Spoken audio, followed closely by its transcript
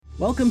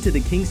Welcome to the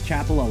Kings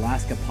Chapel,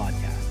 Alaska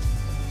podcast.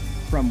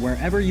 From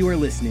wherever you are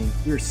listening,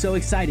 we are so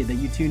excited that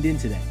you tuned in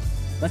today.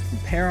 Let's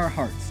prepare our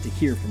hearts to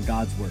hear from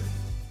God's word.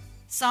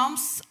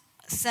 Psalms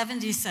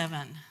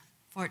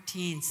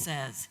 77:14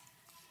 says,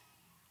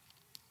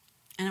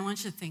 and I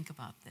want you to think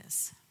about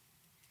this.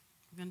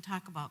 We're going to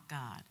talk about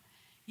God.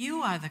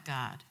 You are the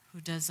God who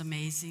does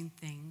amazing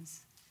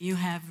things. You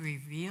have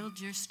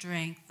revealed your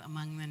strength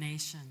among the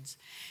nations.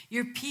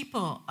 Your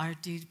people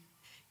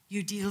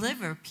you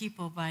deliver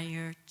people by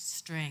your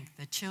strength,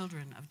 the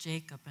children of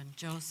Jacob and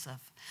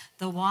Joseph.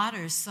 The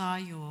waters saw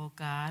you, O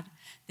God.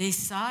 They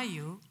saw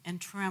you and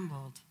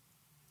trembled.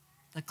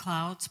 The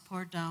clouds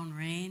poured down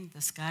rain. The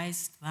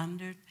skies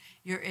thundered.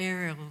 Your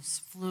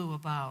arrows flew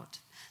about.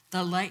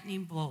 The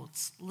lightning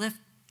bolts lit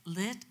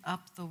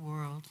up the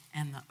world,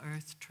 and the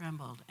earth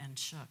trembled and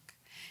shook.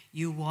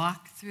 You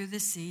walked through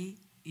the sea.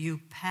 You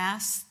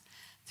passed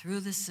through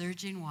the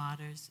surging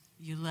waters.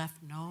 You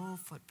left no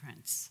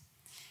footprints.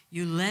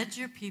 You led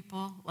your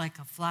people like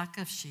a flock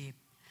of sheep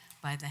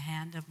by the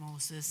hand of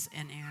Moses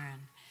and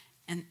Aaron.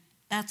 And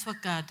that's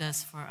what God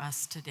does for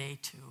us today,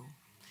 too.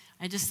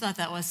 I just thought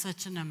that was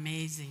such an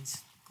amazing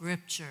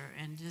scripture,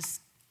 and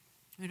just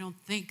we don't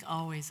think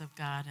always of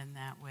God in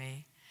that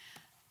way.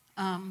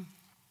 I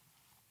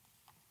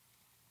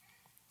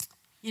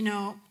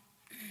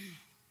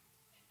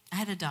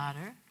had a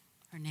daughter.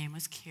 Her name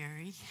was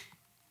Carrie.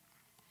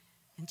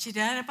 And she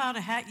died about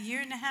a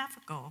year and a half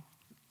ago,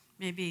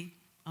 maybe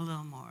a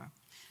little more.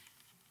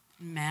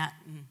 Matt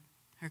and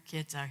her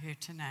kids are here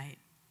tonight.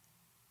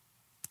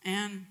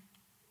 And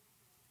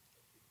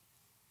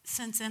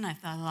since then, I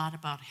thought a lot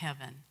about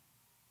heaven.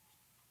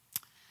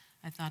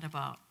 I thought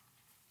about,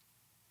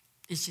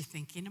 is she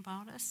thinking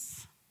about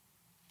us?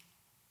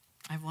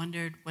 I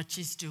wondered what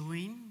she's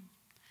doing.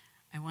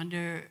 I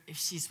wonder if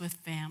she's with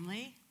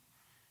family.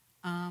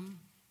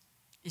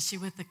 Is she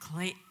with the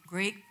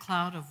great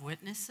cloud of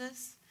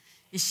witnesses?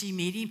 Is she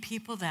meeting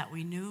people that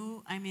we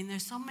knew? I mean,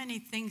 there's so many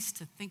things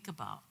to think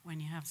about when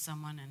you have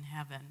someone in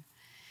heaven.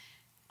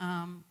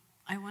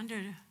 I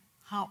wondered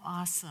how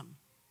awesome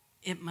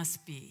it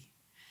must be.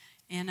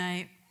 And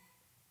I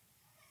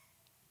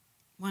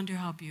wonder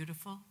how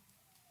beautiful.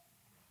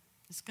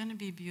 It's going to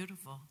be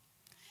beautiful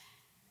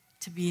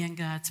to be in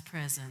God's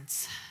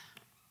presence.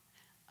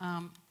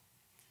 I'm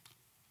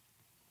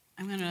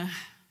going to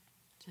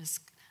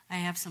I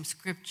have some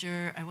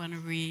scripture I want to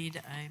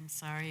read. I'm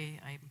sorry,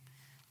 I'm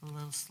a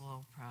little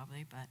slow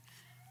probably, but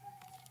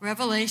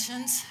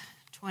Revelations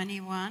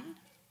 21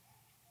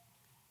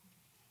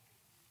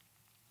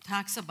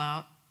 talks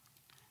about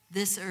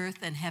this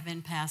earth and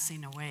heaven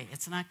passing away.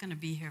 It's not going to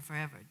be here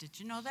forever. Did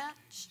you know that?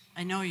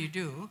 I know you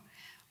do,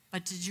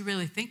 but did you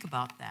really think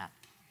about that?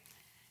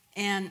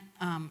 And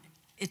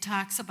it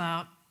talks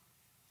about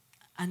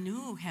a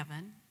new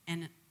heaven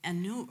and a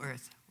new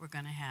earth we're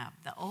going to have.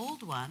 The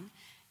old one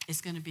is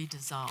going to be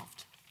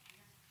dissolved.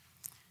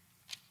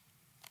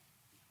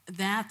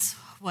 That's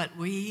what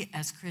we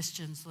as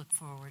Christians look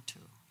forward to.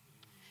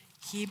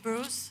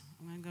 Hebrews,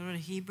 I'm going to go to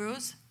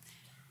Hebrews.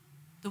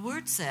 The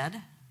word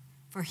said,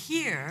 "For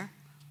here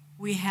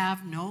we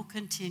have no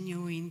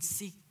continuing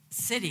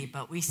city,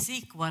 but we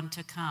seek one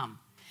to come."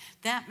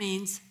 That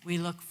means we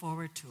look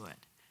forward to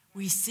it.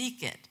 We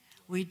seek it.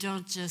 We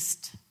don't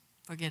just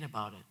forget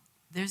about it.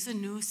 There's a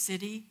new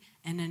city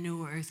and a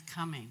new earth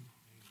coming.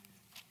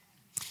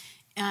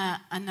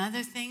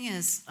 Another thing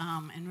is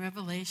in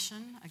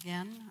Revelation,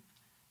 again,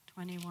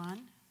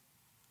 21.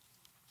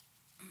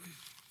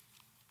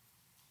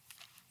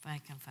 If I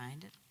can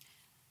find it.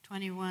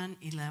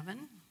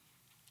 21:11.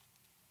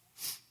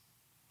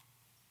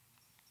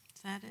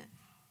 Is that it?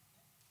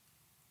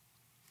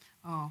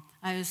 Oh,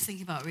 I was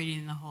thinking about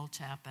reading the whole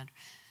chapter,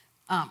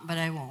 but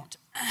I won't.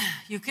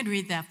 You can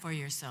read that for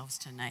yourselves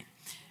tonight.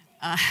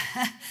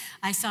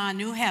 I saw a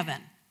new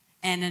heaven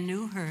and a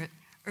new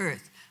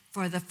earth.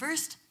 For the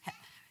first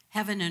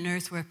heaven and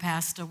earth were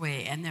passed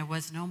away, and there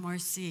was no more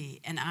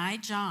sea. And I,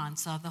 John,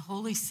 saw the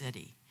holy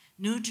city,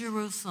 New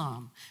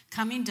Jerusalem,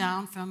 coming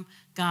down from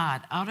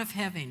God out of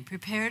heaven,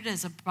 prepared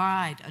as a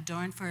bride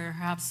adorned for her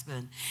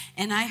husband.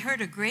 And I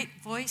heard a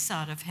great voice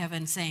out of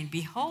heaven saying,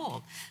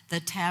 "Behold, the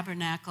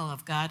tabernacle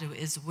of God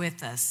is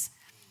with us."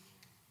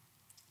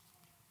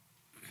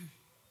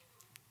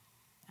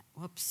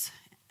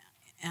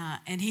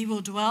 And he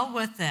will dwell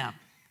with them.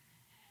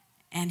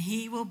 And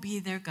he will be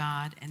their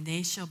God, and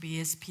they shall be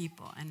his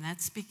people. And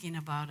that's speaking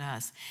about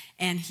us.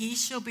 And he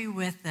shall be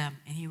with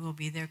them, and he will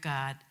be their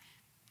God.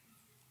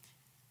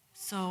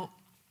 So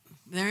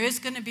there is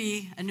going to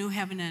be a new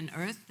heaven and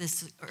earth.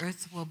 This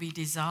earth will be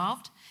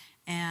dissolved,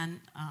 and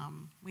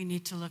we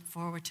need to look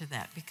forward to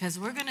that because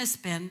we're going to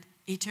spend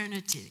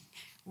eternity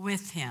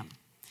with him.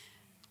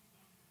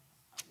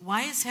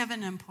 Why is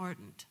heaven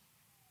important?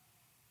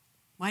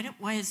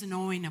 Why is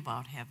knowing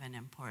about heaven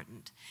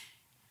important?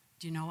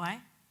 Do you know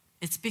why?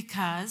 It's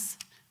because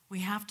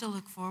we have to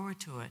look forward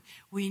to it.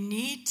 We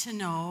need to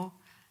know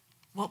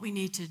what we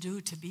need to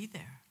do to be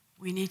there.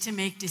 We need to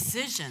make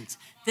decisions.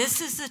 This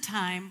is the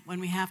time when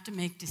we have to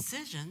make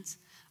decisions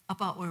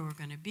about where we're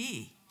going to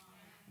be.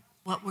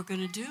 what we're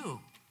going to do.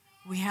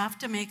 We have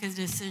to make a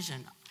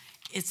decision.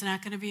 It's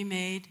not going to be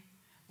made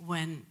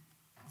when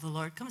the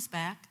Lord comes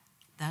back.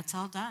 That's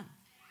all done.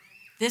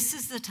 This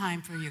is the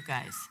time for you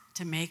guys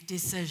to make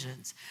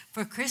decisions.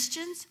 For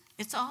Christians,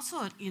 it's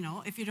also,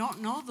 if you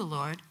don't know the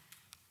Lord,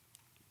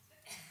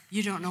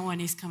 you don't know when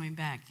he's coming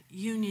back.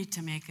 You need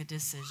to make a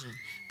decision.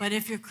 But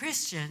if you're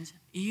Christians,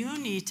 you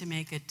need to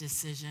make a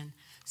decision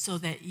so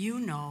that you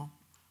know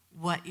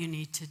what you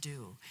need to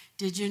do.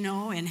 Did you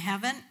know in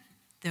heaven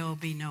there will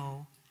be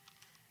no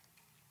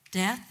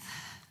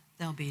death,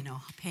 there'll be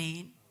no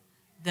pain,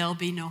 there'll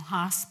be no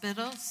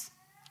hospitals,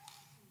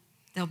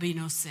 there'll be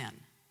no sin,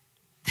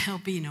 there'll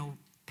be no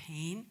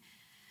pain,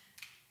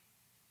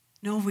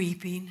 no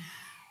weeping,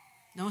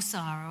 no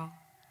sorrow,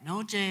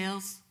 no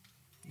jails,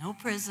 no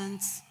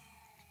prisons.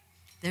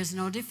 There's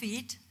no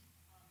defeat.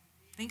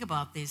 Think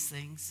about these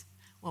things,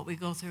 what we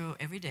go through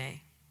every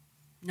day.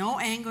 No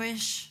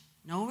anguish,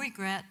 no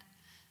regret,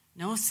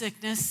 no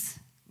sickness,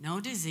 no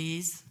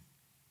disease.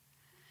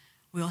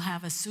 We'll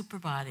have a super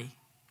body.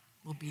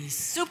 We'll be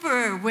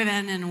super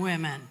women and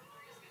women.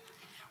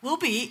 We'll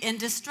be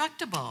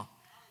indestructible.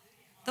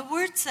 The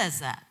word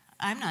says that.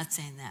 I'm not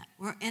saying that.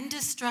 We're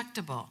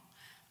indestructible.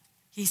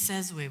 He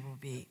says we will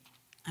be.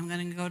 I'm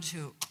going to go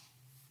to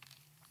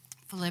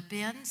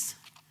Philippians.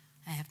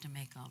 I have to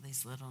make all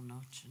these little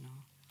notes,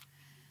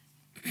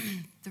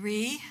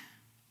 3,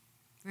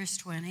 verse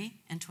 20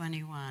 and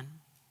 21.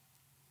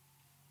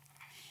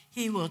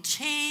 He will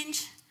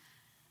change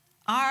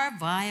our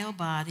vile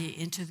body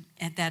into,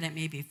 and that it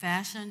may be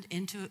fashioned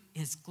into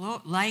his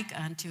like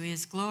unto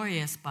his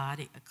glorious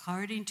body,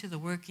 according to the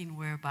working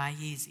whereby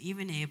he is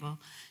even able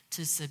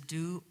to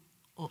subdue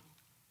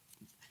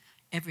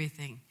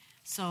everything.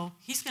 So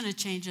he's going to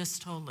change us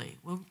totally.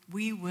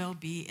 We will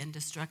be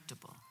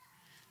indestructible.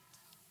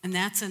 And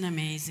that's an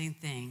amazing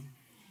thing.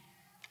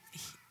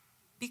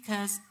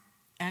 Because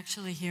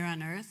actually here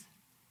on earth,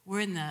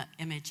 we're in the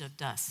image of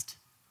dust.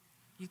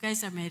 You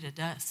guys are made of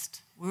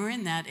dust. We're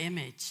in that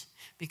image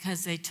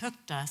because they took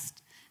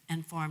dust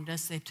and formed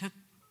us. They took,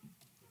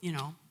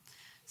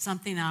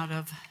 something out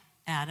of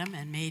Adam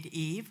and made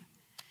Eve.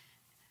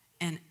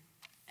 And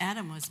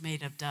Adam was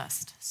made of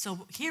dust.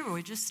 So here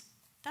we're just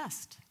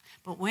dust.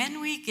 But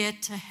when we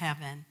get to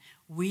heaven,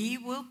 we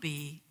will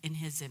be in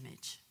his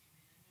image.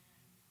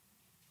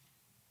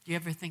 Do you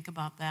ever think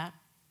about that?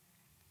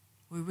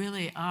 We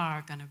really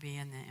are going to be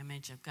in the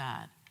image of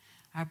God.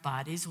 Our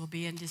bodies will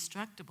be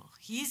indestructible.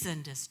 He's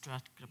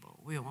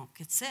indestructible. We won't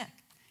get sick.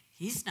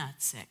 He's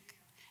not sick.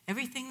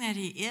 Everything that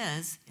he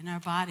is in our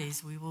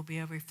bodies, we will be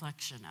a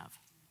reflection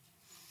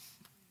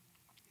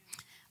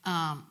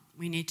of.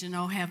 We need to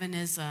know heaven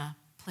is a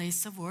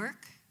place of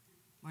work.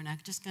 We're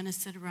not just going to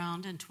sit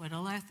around and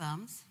twiddle our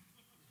thumbs.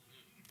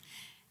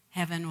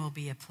 Heaven will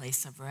be a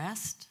place of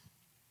rest.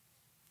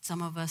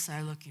 Some of us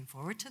are looking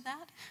forward to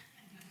that.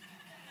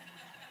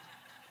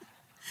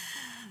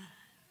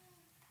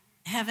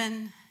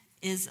 Heaven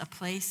is a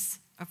place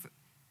of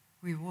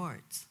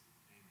rewards.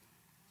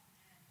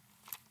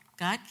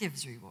 God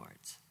gives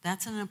rewards.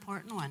 That's an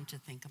important one to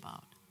think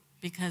about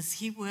because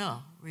he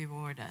will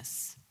reward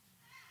us.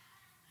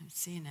 I'm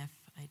seeing if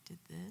I did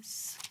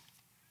this.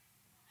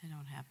 I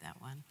don't have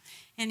that one.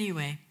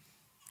 Anyway,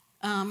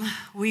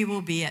 we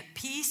will be at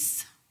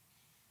peace.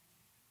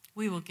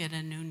 We will get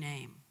a new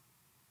name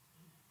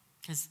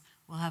because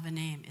we'll have a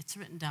name. It's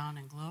written down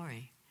in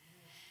glory.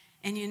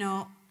 And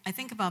I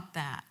think about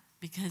that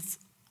because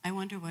I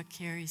wonder what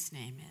Carrie's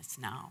name is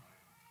now.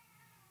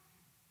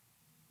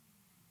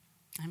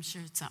 I'm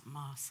sure it's something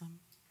awesome.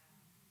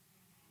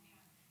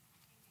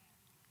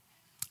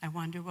 I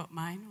wonder what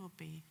mine will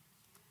be.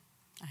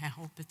 I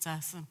hope it's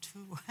awesome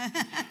too.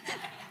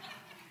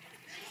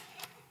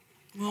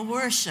 We'll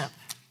worship.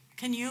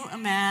 Can you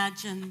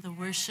imagine the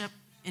worship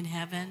in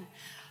heaven?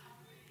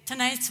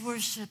 Tonight's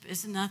worship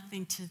is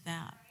nothing to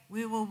that.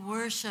 We will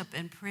worship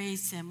and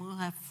praise him. We'll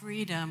have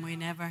freedom we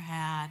never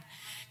had.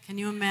 Can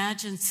you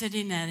imagine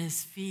sitting at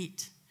his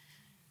feet?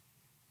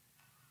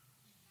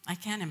 I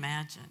can't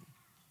imagine.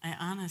 I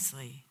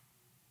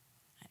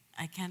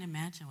can't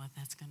imagine what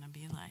that's going to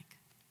be like.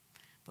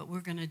 But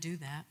we're going to do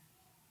that.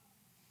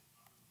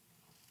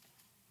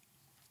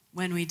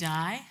 When we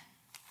die,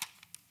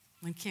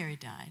 when Carrie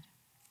died,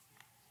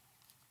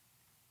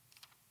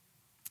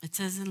 it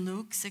says in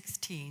Luke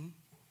 16,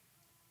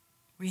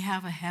 we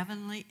have a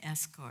heavenly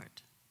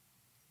escort.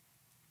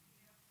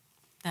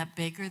 That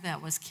beggar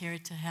that was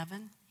carried to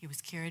heaven, he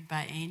was carried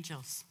by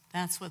angels.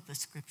 That's what the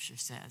scripture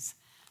says.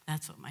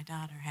 That's what my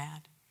daughter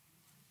had.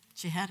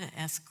 She had an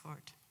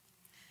escort.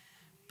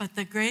 But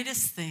the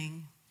greatest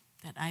thing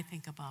that I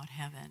think about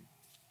heaven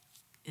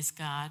is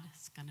God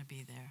is going to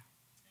be there.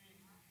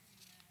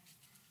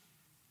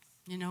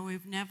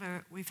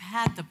 We've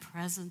had the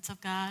presence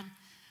of God,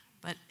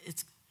 but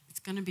it's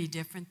going to be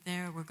different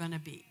there. We're going to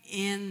be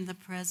in the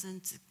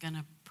presence. It's going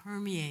to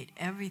permeate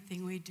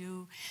everything we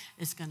do.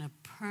 It's going to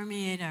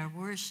permeate our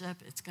worship.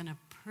 It's going to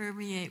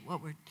permeate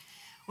what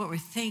we're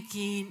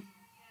thinking.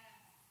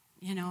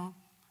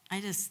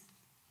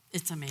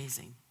 It's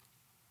amazing.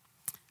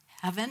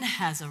 Heaven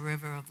has a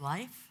river of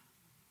life.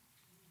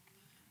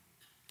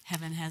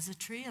 Heaven has a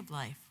tree of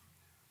life.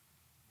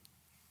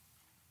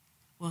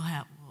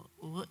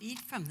 We'll eat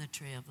from the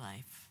tree of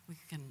life. We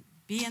can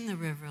be in the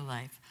river of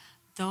life.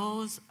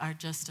 Those are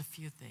just a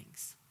few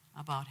things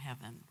about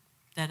heaven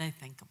that I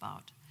think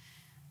about.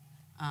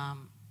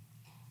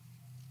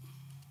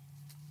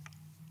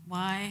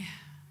 Why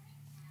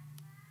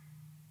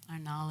our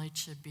knowledge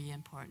should be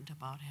important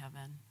about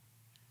heaven.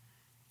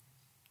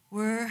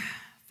 We're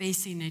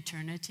facing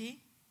eternity.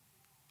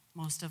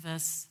 Most of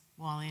us,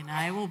 Wally and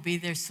I, will be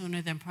there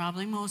sooner than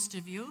probably most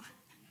of you.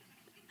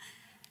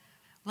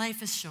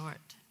 Life is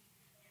short.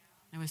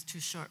 It was too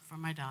short for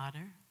my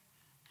daughter.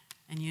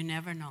 And you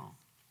never know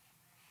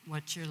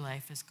what your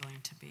life is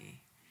going to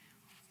be.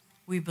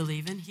 We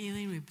believe in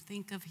healing. We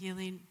think of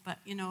healing. But,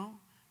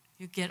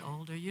 you get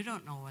older. You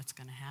don't know what's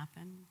going to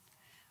happen.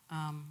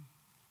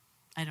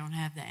 I don't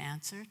have the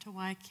answer to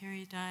why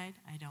Carrie died.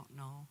 I don't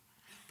know.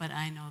 But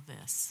I know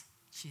this.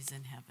 She's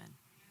in heaven.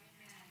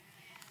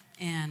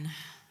 And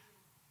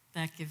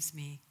that gives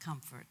me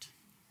comfort.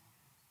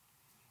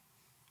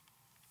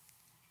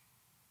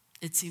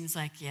 It seems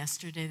like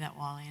yesterday that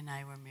Wally and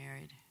I were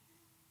married.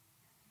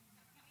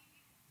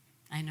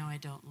 I know I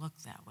don't look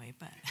that way,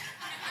 but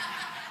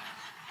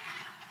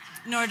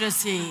nor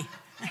does he.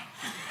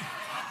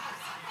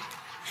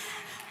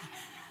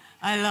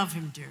 I love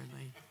him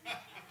dearly.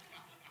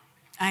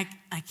 I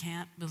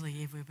can't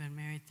believe we've been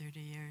married 30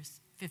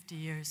 years, 50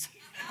 years.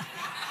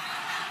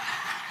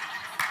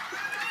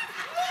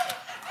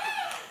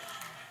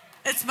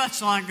 It's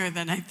much longer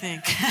than I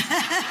think.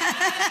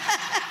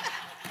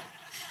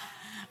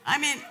 I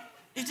mean,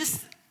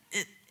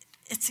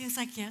 it seems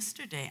like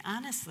yesterday,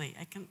 honestly.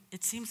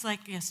 It seems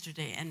like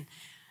yesterday. And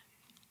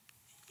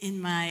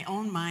in my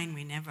own mind,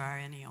 we never are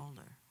any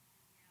older.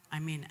 I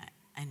mean,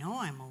 I know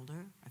I'm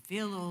older. I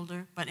feel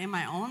older. But in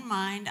my own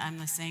mind, I'm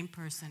the same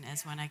person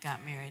as when I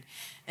got married,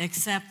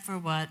 except for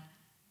what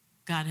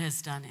God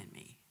has done in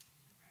me.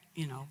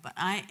 But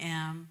I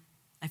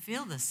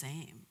feel the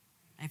same.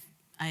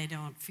 I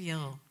don't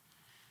feel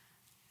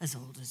as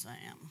old as I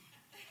am.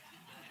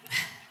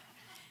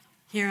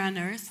 Here on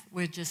earth,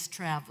 we're just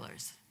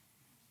travelers.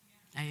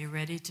 Are you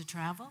ready to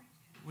travel?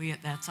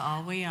 That's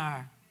all we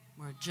are.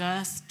 We're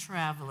just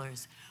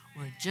travelers.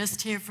 We're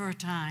just here for a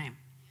time.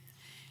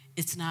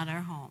 It's not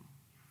our home.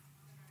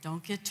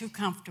 Don't get too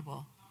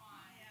comfortable.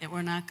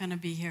 We're not going to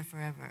be here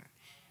forever.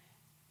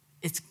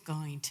 It's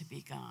going to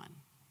be gone.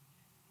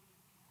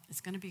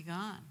 It's going to be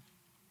gone.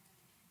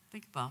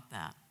 Think about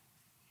that.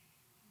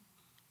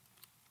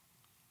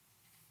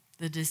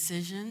 The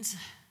decisions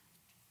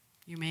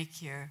you make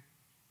here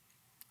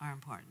are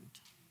important.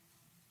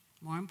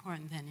 More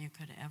important than you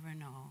could ever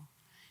know.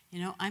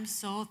 I'm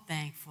so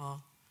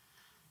thankful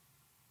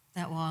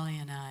that Wally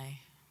and I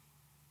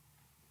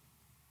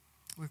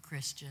were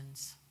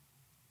Christians,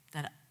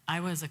 that I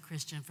was a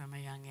Christian from a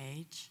young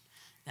age,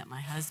 that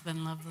my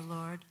husband loved the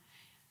Lord.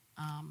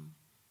 I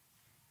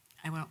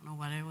don't know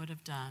what I would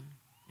have done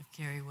if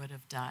Carrie would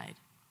have died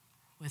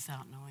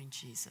without knowing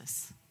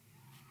Jesus.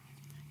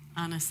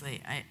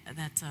 Honestly,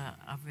 that's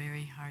a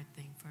very hard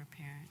thing for a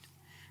parent.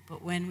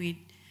 But when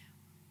we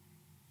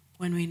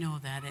know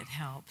that, it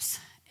helps.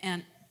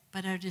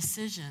 But our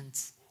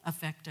decisions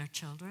affect our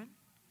children.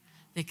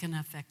 They can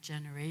affect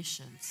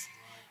generations,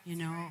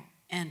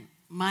 And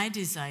my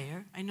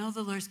desire, I know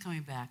the Lord's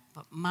coming back,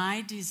 but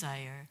my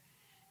desire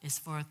is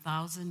for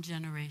 1,000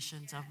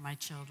 generations of my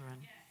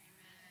children,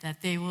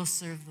 that they will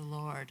serve the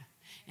Lord.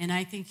 And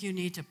I think you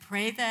need to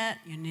pray that.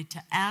 You need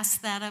to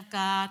ask that of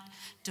God.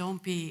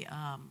 Don't be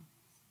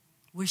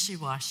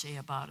wishy-washy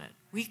about it.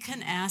 We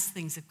can ask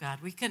things of God.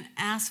 We can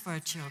ask for our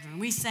children.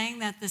 We sang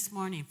that this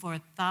morning, for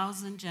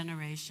 1,000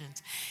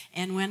 generations.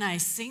 And when I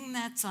sing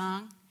that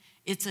song,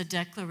 it's a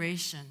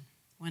declaration.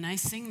 When I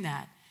sing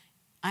that,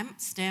 I'm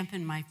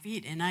stamping my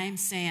feet and I am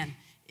saying,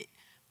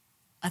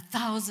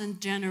 1,000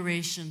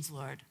 generations,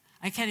 Lord.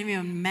 I can't even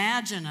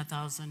imagine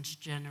 1,000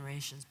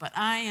 generations, but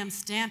I am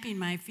stamping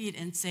my feet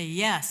and say,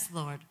 yes,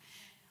 Lord,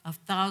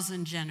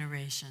 1,000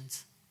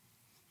 generations.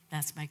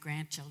 That's my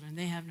grandchildren.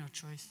 They have no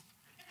choice.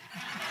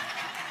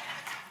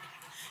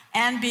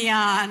 And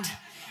beyond.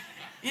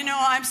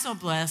 I'm so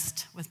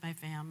blessed with my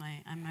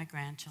family and my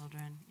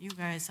grandchildren. You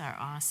guys are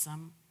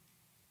awesome.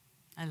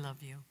 I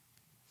love you.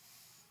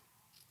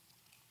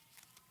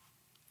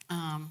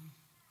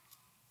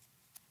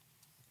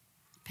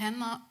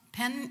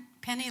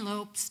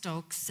 Penelope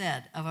Stokes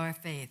said of our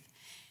faith,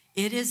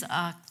 it is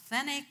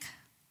authentic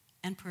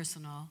and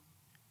personal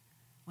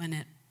when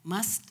it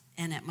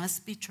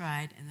must be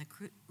tried in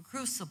the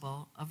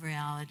crucible of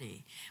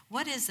reality.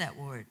 What is that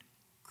word,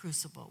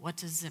 crucible? What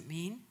does it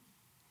mean?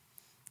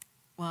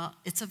 Well,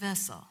 it's a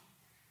vessel,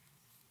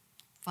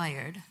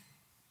 fired,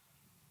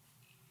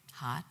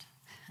 hot,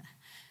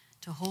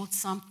 to hold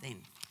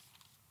something.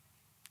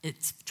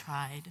 It's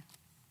tried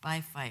by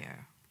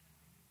fire.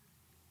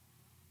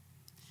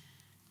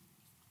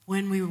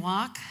 When we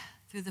walk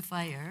through the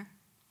fire,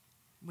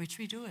 which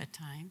we do at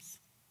times,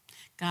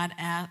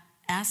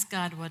 ask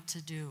God what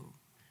to do.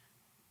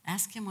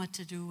 Ask him what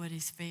to do, what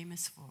he's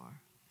famous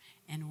for.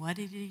 And what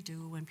did he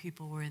do when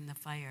people were in the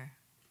fire?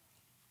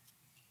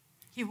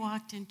 He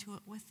walked into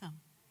it with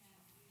them.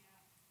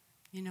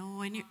 You know,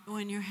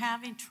 when you're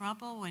having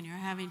trouble, when you're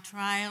having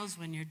trials,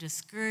 when you're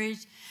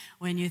discouraged,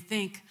 when you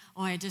think,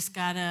 oh, I just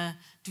got to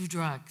do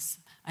drugs.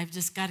 I've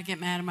just got to get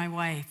mad at my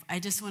wife. I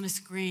just want to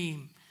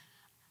scream.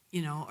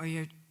 You know, or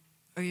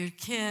your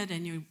kid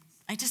and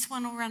I just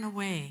want to run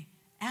away.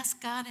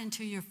 Ask God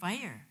into your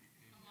fire.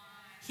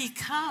 He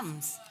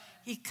comes.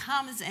 He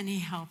comes and he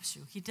helps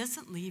you. He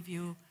doesn't leave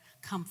you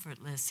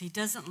comfortless. He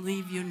doesn't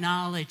leave you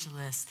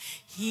knowledgeless.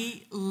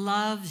 He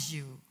loves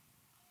you.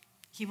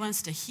 He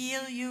wants to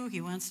heal you. He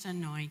wants to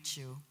anoint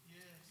you.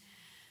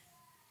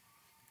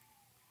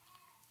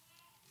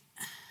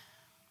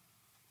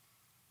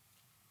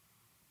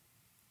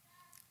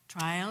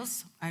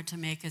 Trials are to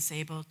make us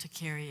able to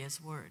carry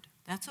his word.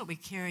 That's what we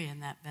carry in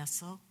that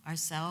vessel.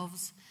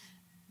 Ourselves,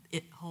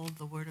 it hold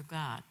the word of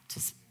God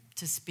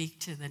to speak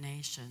to the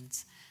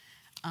nations.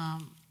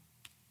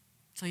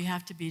 So you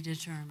have to be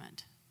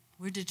determined.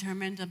 We're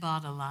determined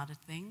about a lot of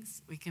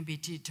things. We can be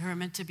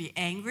determined to be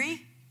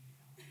angry.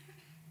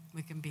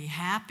 We can be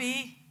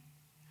happy.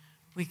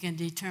 We can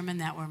determine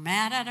that we're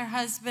mad at our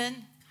husband.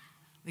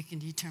 We can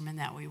determine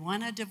that we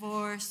want a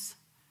divorce,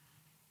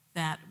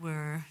 that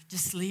we're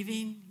just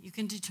leaving. You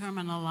can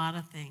determine a lot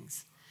of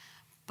things.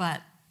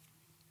 But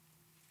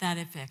that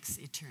affects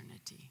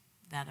eternity.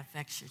 That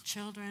affects your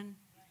children,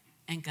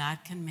 and God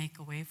can make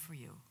a way for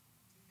you.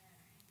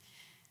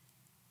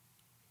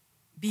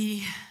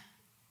 Be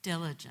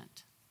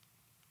diligent.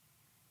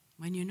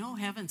 When you know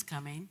heaven's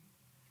coming,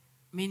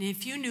 I mean,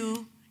 if you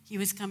knew he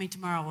was coming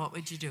tomorrow, what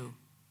would you do?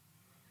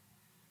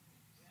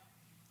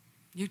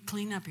 You'd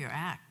clean up your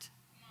act.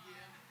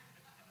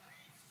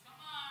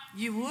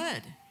 You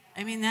would.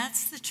 I mean,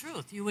 that's the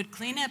truth. You would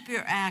clean up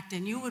your act,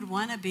 and you would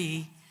want to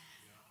be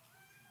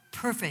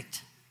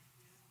perfect.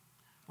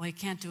 Well, you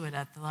can't do it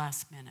at the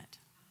last minute.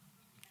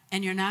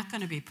 And you're not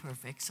going to be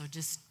perfect, so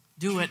just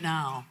do it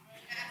now.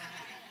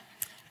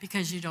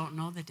 Because you don't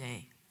know the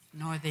day,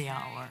 nor the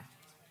hour.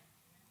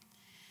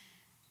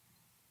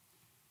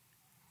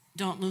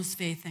 Don't lose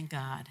faith in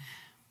God.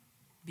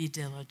 Be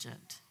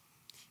diligent.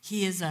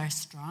 He is our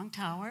strong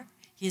tower.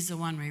 He's the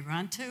one we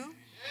run to.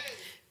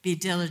 Be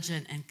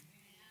diligent and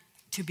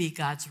to be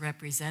God's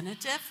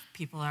representative.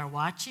 People are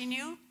watching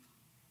you.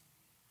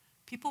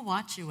 People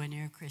watch you when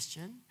you're a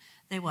Christian.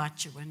 They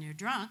watch you when you're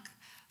drunk.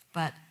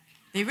 But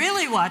they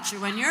really watch you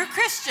when you're a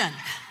Christian.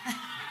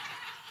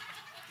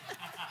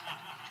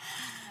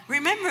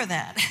 Remember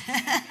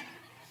that.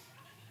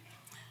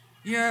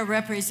 You're a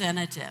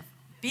representative.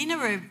 Being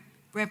a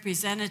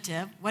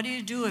representative, what do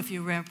you do if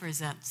you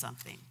represent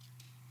something?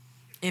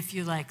 If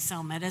you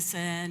sell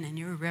medicine and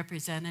you're a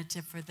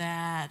representative for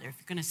that, or if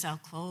you're going to sell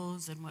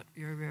clothes and what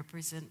you're a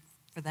represent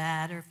for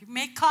that, or if you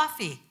make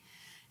coffee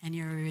and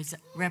you're a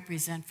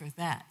represent for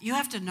that. You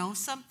have to know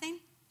something.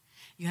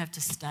 You have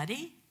to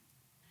study.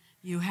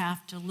 You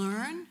have to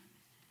learn,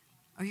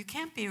 or you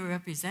can't be a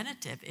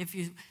representative. If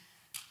you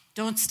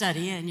don't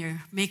study and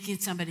you're making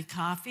somebody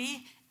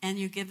coffee and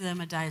you give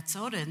them a diet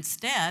soda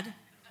instead,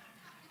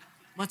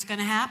 what's going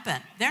to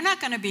happen? They're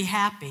not going to be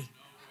happy.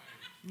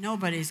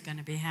 Nobody's going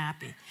to be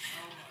happy.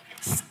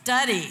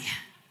 Study.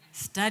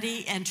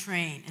 Study and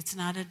train. It's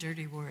not a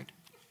dirty word.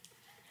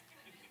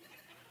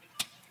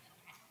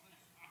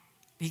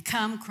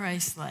 Become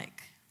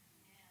Christ-like.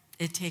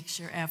 It takes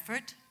your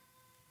effort.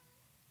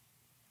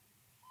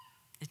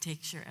 It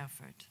takes your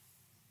effort.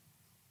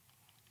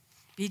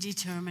 Be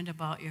determined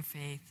about your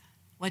faith.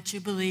 What you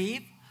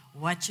believe,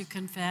 what you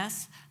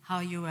confess,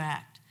 how you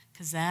act.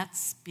 Because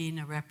that's being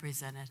a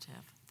representative.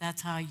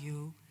 That's how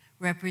you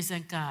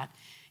represent God.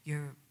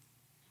 Your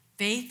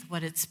faith,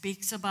 what it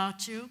speaks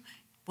about you,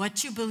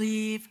 what you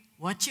believe,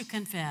 what you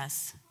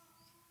confess,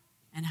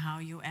 and how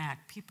you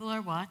act. People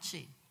are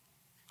watching.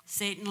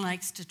 Satan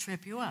likes to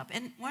trip you up.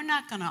 And we're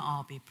not going to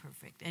all be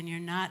perfect. And you're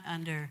not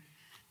under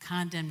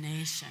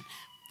condemnation.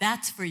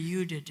 That's for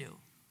you to do,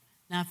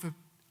 not for,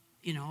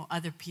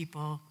 other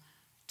people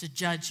to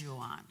judge you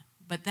on.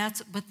 But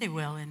they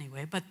will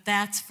anyway. But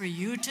that's for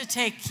you to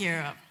take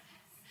care of.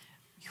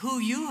 Who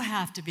you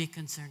have to be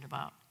concerned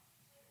about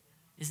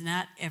is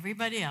not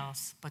everybody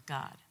else but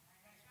God.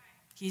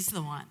 He's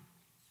the one.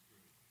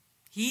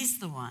 He's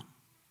the one.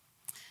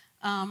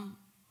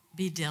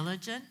 Be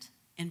diligent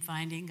in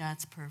finding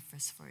God's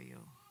purpose for you.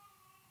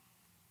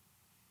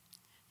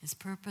 His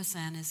purpose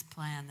and his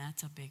plan,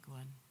 that's a big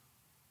one.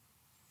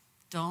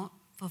 Don't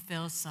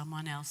fulfill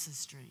someone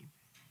else's dream.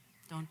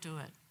 Don't do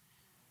it.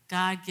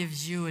 God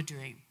gives you a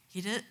dream.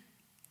 He did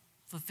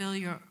fulfill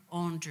your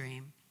own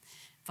dream.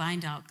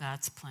 Find out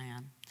God's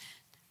plan.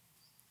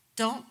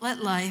 Don't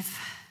let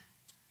life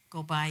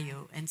go by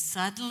you and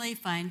suddenly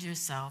find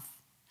yourself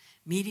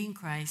meeting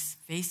Christ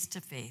face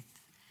to face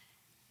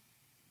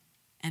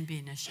and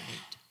being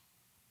ashamed.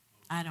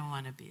 I don't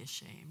want to be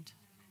ashamed.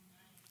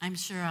 I'm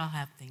sure I'll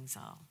have things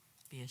I'll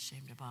be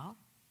ashamed about.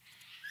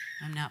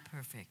 I'm not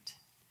perfect.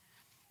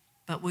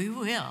 But we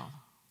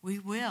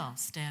will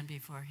stand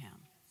before him.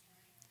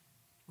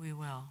 We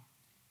will.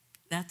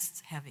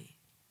 That's heavy.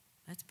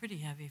 That's pretty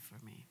heavy for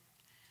me.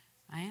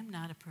 I am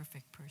not a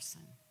perfect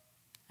person.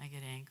 I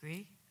get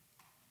angry.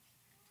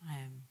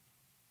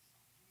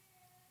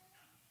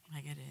 I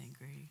get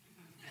angry.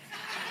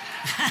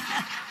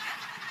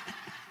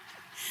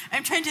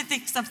 I'm trying to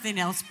think something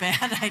else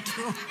bad I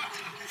do.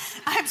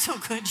 I'm so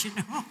good, you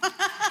know.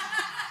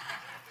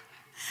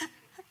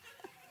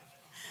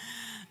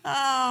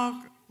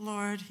 Oh,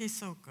 Lord, he's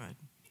so good.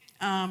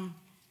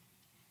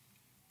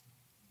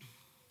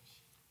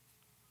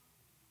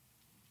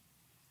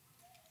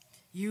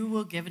 You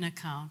will give an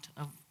account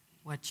of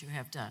what you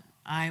have done.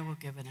 I will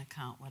give an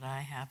account what I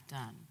have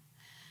done.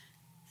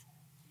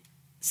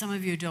 Some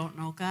of you don't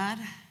know God,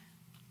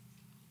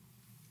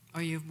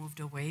 or you've moved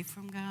away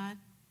from God.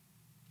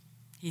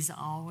 He's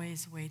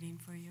always waiting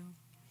for you.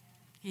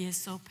 He is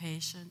so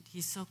patient.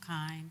 He's so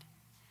kind.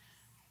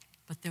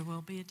 But there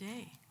will be a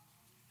day.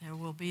 There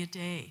will be a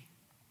day.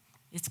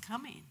 It's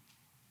coming.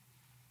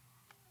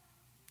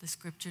 The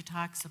scripture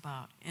talks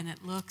about, and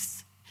it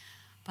looks,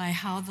 by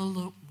how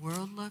the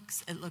world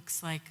looks, it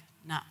looks like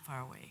not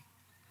far away.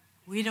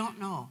 We don't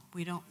know.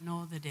 We don't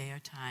know the day or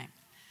time.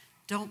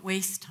 Don't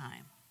waste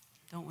time.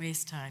 Don't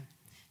waste time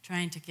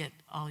trying to get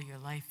all your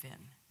life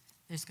in.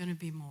 There's going to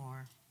be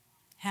more.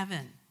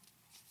 Heaven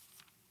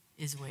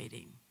is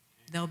waiting.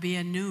 There'll be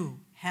a new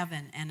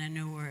heaven and a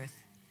new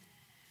earth.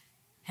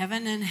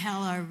 Heaven and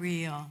hell are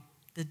real.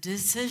 The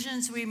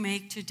decisions we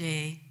make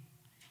today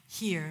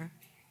here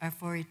are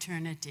for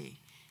eternity.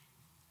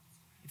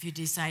 If you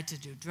decide to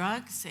do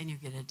drugs and you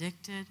get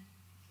addicted,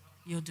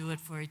 you'll do it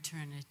for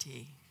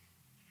eternity.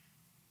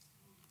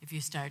 If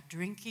you start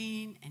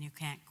drinking and you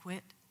can't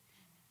quit,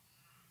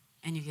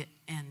 and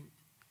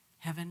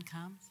heaven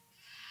comes,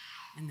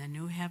 and the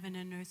new heaven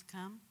and earth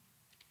come,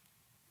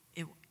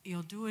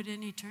 you'll do it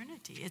in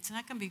eternity. It's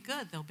not going to be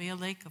good. There'll be a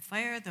lake of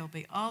fire. There'll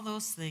be all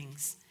those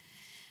things.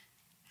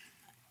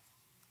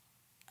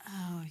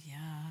 Oh,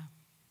 yeah.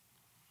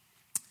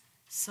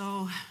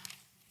 So,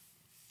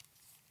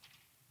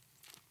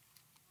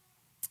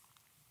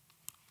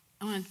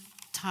 I want to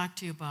talk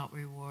to you about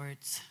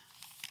rewards.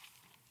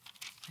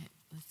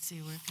 Let's see,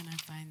 where can I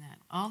find that?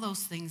 All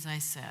those things I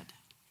said.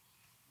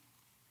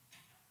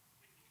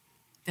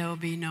 There will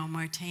be no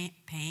more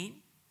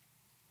pain.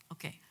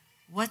 Okay,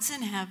 what's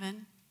in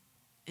heaven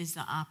is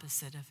the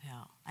opposite of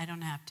hell. I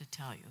don't have to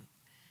tell you.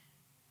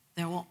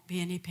 There won't be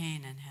any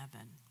pain in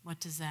heaven. What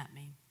does that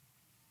mean?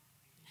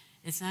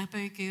 It's not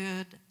very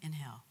good in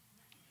hell.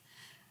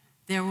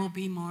 There will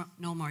be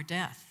no more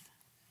death.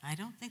 I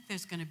don't think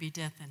there's going to be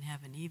death in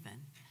heaven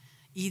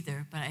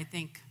either, but I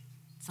think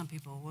some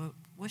people will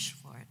wish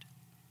for it.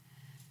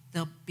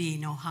 There'll be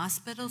no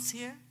hospitals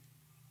here.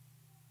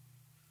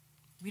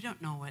 We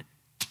don't know what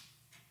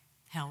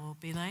hell will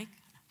be like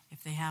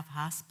if they have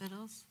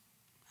hospitals.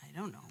 I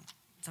don't know.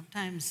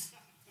 Sometimes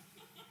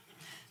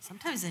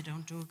they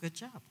don't do a good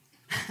job.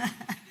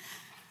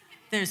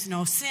 There's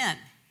no sin.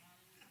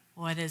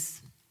 What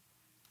is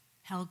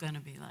hell going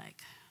to be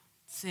like?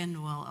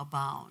 Sin will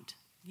abound.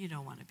 You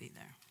don't want to be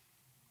there.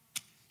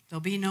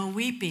 There'll be no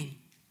weeping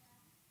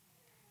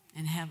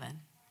in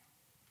heaven.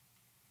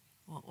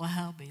 What will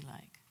hell be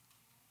like?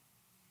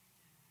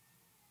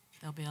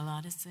 There'll be a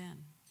lot of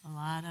sin, a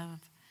lot of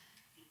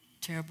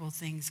terrible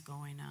things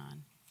going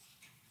on.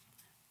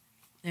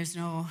 There's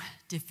no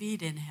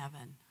defeat in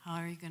heaven. How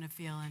are you going to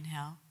feel in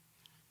hell?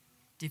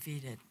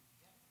 Defeated.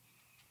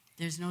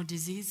 There's no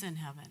disease in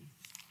heaven.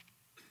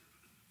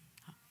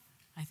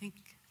 I think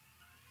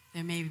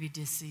there may be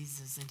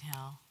diseases in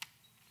hell.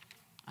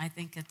 I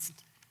think it's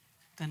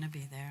going to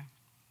be there.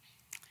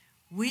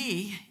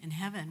 We in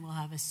heaven will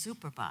have a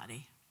super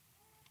body.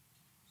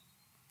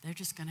 They're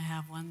just going to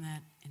have one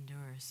that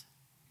endures.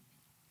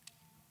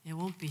 It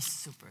won't be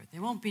super. They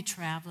won't be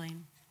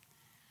traveling.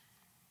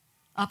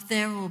 Up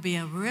there will be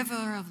a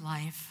river of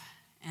life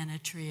and a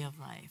tree of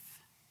life.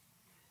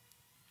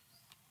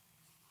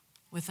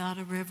 Without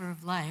a river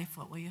of life,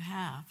 what will you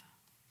have?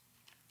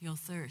 You'll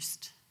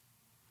thirst.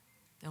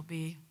 There'll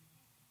be,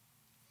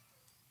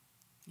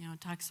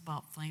 it talks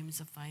about flames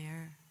of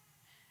fire.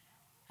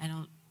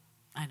 There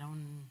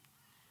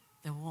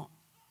won't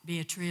be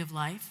a tree of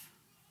life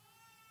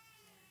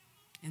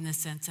in the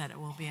sense that it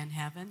will be in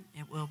heaven.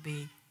 It will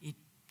be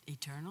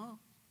eternal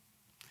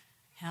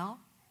hell,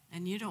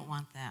 and you don't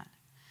want that.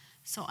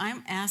 So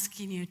I'm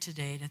asking you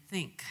today to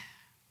think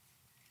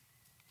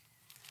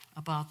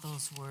about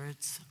those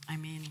words. I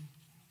mean,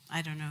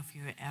 I don't know if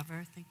you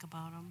ever think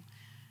about them.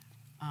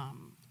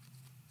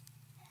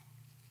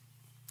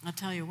 I'll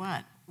tell you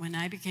what, when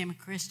I became a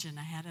Christian,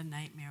 I had a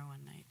nightmare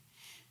one night.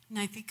 And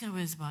I think I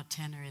was about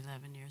 10 or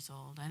 11 years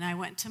old. And I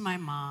went to my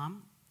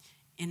mom,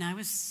 and I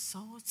was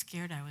so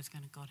scared I was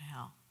going to go to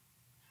hell.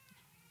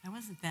 I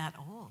wasn't that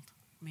old,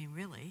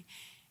 really.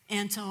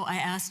 And so I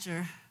asked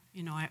her,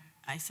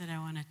 I said I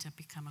wanted to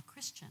become a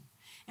Christian.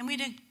 And we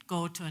didn't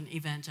go to an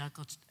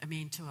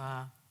to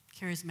a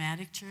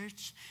charismatic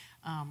church.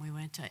 We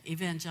went to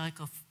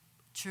evangelical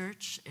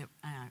church,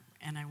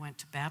 and I went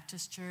to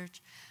Baptist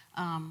church.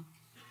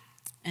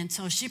 And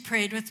so she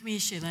prayed with me.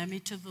 She led me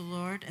to the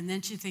Lord. And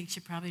then she thinks she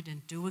probably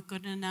didn't do it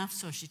good enough,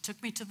 so she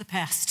took me to the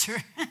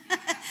pastor.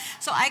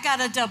 So I got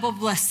a double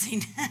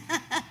blessing.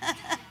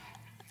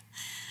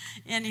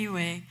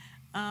 Anyway,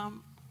 I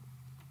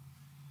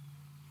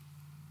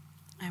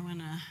want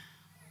to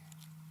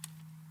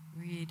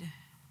read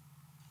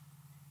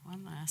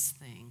one last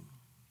thing.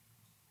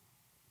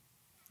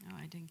 No,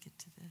 I didn't get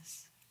to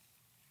this.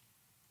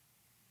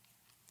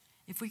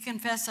 If we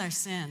confess our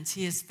sins,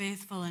 he is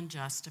faithful and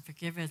just to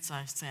forgive us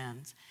our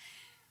sins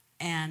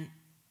and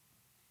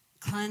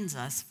cleanse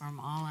us from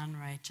all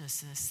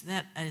unrighteousness.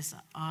 That is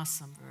an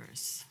awesome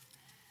verse.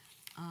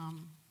 I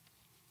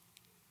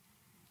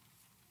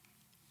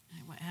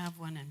have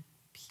one in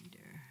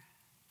Peter.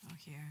 Oh,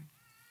 here.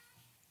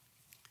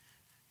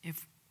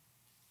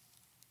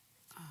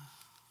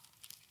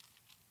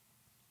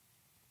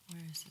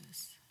 Where is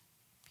this?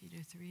 Peter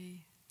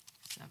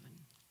 3:7.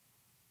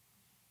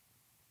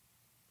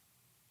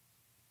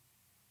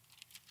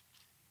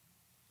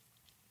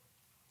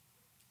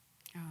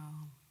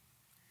 Oh.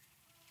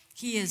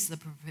 He is the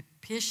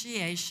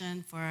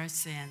propitiation for our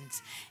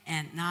sins,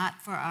 and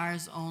not for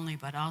ours only,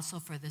 but also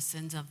for the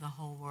sins of the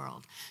whole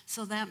world.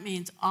 So that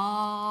means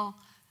all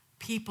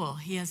people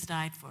he has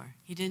died for.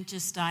 He didn't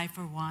just die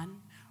for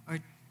one, or,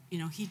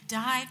 he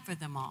died for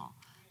them all.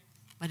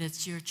 But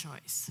it's your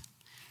choice.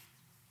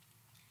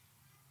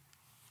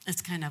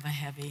 It's kind of a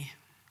heavy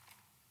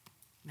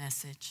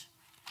message.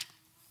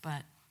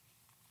 But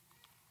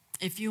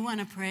if you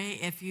want to pray,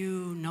 if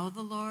you know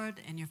the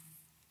Lord and you're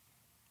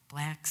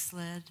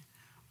backslid,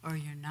 or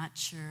you're not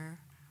sure,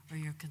 or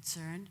you're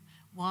concerned,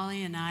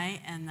 Wally and I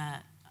and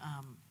the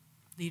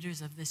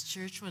leaders of this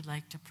church would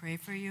like to pray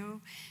for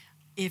you.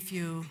 If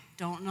you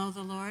don't know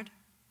the Lord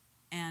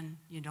and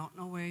you don't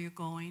know where you're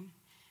going,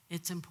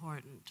 it's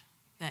important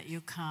that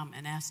you come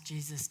and ask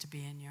Jesus to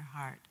be in your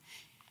heart.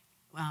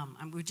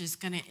 We're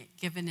just going to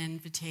give an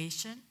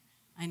invitation.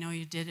 I know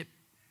you did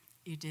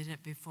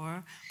it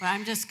before, but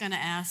I'm just going to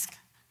ask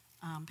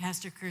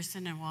Pastor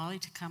Kirsten and Wally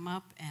to come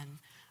up, and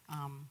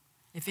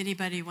if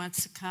anybody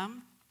wants to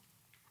come,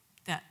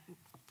 that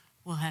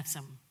we'll have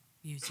some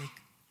music.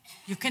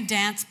 You can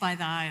dance by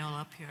the aisle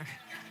up here.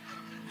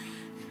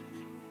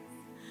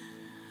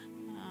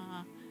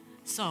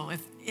 So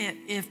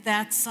if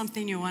that's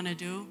something you want to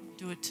do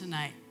it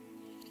tonight.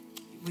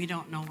 We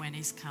don't know when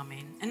he's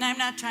coming. And I'm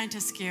not trying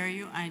to scare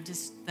you.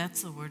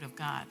 That's the word of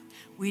God.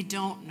 We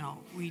don't know.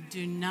 We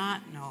do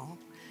not know.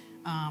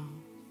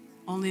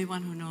 Only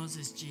one who knows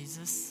is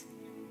Jesus.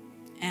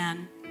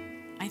 And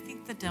I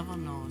think the devil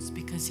knows,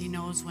 because he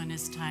knows when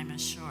his time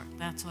is short.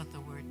 That's what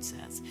the word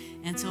says.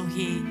 And so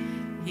he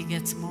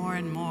gets more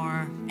and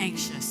more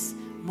anxious,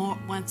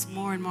 wants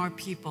more and more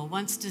people,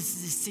 wants to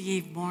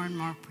deceive more and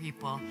more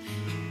people.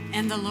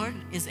 And the Lord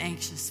is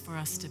anxious for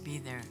us to be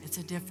there. It's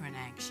a different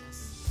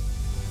anxious.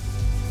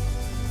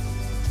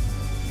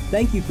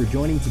 Thank you for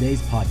joining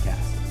today's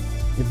podcast.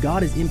 If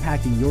God is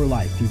impacting your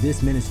life through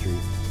this ministry,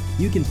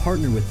 you can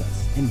partner with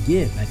us and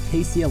give at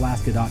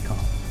kcalaska.com.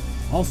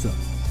 Also,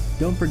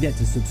 don't forget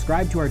to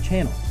subscribe to our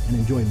channel and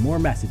enjoy more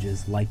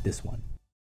messages like this one.